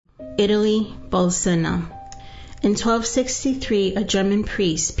Italy, Bolsena. In 1263, a German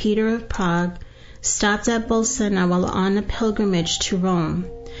priest, Peter of Prague, stopped at Bolsena while on a pilgrimage to Rome.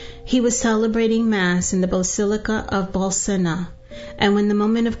 He was celebrating Mass in the Basilica of Bolsena, and when the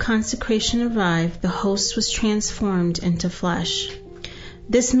moment of consecration arrived, the host was transformed into flesh.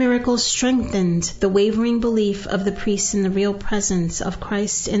 This miracle strengthened the wavering belief of the priests in the real presence of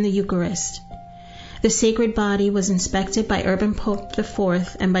Christ in the Eucharist. The sacred body was inspected by Urban Pope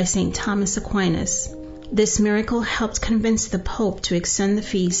IV and by St. Thomas Aquinas. This miracle helped convince the Pope to extend the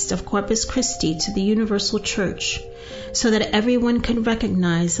feast of Corpus Christi to the universal Church, so that everyone could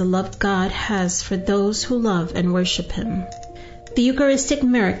recognize the love God has for those who love and worship Him. The Eucharistic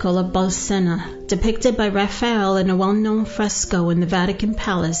miracle of Bolsena, depicted by Raphael in a well-known fresco in the Vatican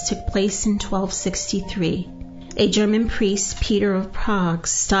Palace, took place in 1263. A German priest, Peter of Prague,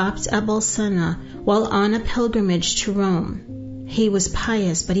 stopped at Bolsena while on a pilgrimage to Rome. He was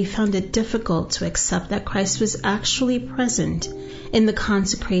pious, but he found it difficult to accept that Christ was actually present in the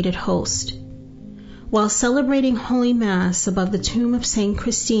consecrated host. While celebrating Holy Mass above the tomb of St.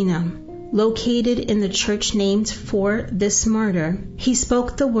 Christina, located in the church named for this martyr, he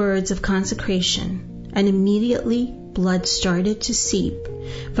spoke the words of consecration, and immediately blood started to seep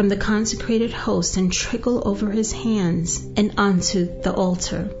from the consecrated host and trickle over his hands and onto the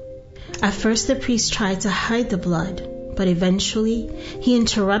altar. At first the priest tried to hide the blood, but eventually he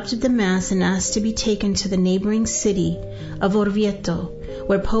interrupted the Mass and asked to be taken to the neighboring city of Orvieto,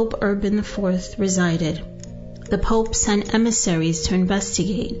 where Pope Urban IV resided. The Pope sent emissaries to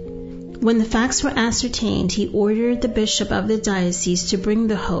investigate. When the facts were ascertained, he ordered the bishop of the diocese to bring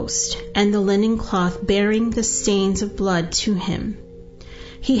the host and the linen cloth bearing the stains of blood to him.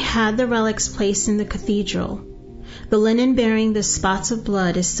 He had the relics placed in the cathedral. The linen bearing the spots of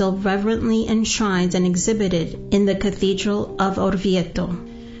blood is still reverently enshrined and exhibited in the Cathedral of Orvieto.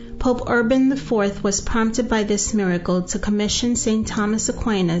 Pope Urban IV was prompted by this miracle to commission St. Thomas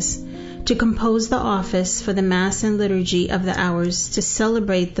Aquinas to compose the office for the Mass and Liturgy of the Hours to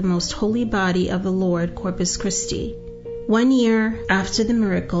celebrate the most holy body of the Lord, Corpus Christi. 1 year after the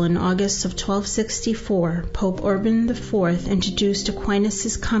miracle, in August of 1264, Pope Urban IV introduced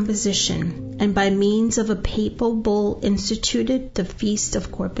Aquinas' composition and by means of a papal bull instituted the Feast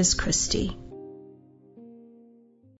of Corpus Christi.